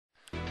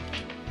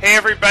Hey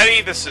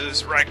everybody, this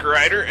is Riker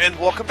Ryder, and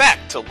welcome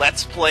back to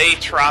Let's Play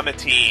Trauma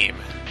Team.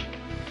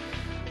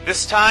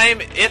 This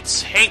time,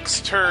 it's Hank's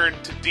turn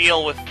to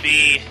deal with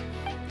the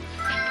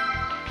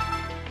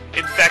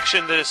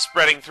infection that is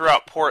spreading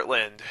throughout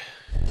Portland.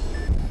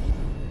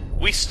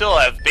 We still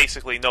have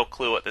basically no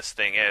clue what this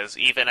thing is,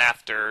 even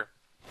after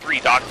 3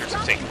 doctors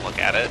have taken a look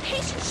at it.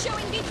 Patient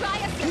showing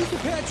vitritis. Please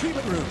prepare a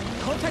treatment room.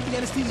 Contact the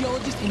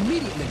anesthesiologist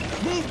immediately.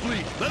 Move,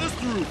 please. Let us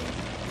through.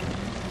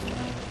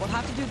 We'll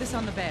have to do this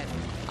on the bed.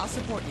 I'll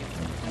support you.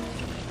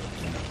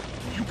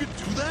 You could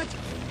do that?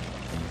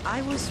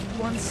 I was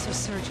once a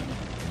surgeon.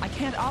 I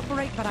can't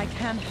operate, but I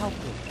can help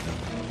you.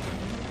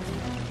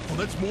 Well,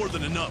 that's more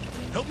than enough.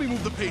 Help me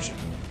move the patient.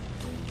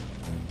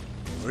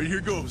 All right,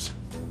 here goes.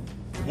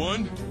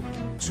 1,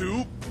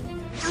 2,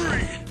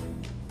 3.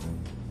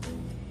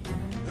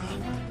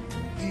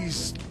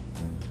 These...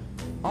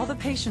 All the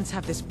patients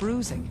have this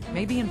bruising.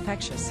 Maybe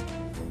infectious.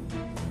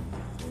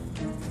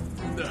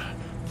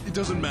 It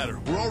doesn't matter.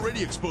 We're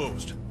already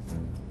exposed.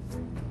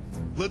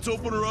 Let's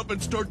open her up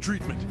and start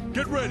treatment.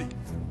 Get ready.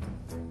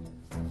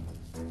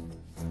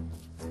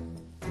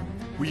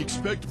 We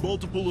expect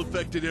multiple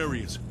affected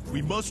areas.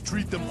 We must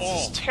treat them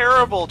all. It's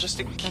terrible. Just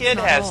a kid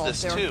has all.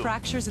 this There too. are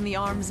fractures in the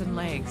arms and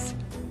legs.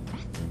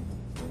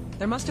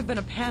 There must have been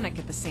a panic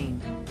at the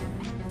scene.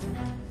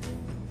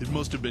 It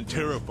must have been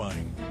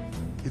terrifying.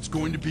 It's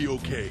going to be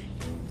okay.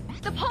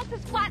 The pulse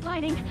is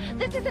flatlining.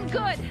 This isn't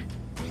good.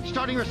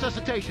 Starting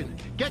resuscitation.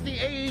 Get the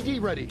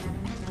AED ready.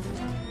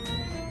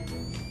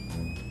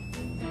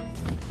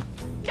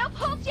 No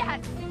pulse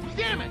yet.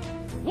 Damn it!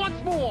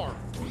 Once more!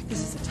 This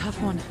is a tough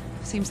one.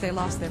 Seems they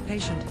lost their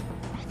patient.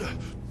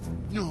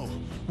 No,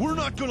 we're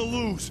not gonna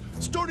lose.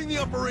 Starting the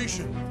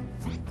operation.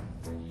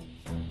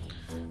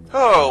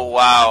 Oh,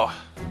 wow.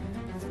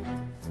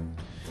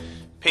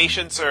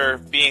 Patients are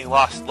being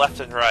lost left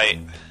and right.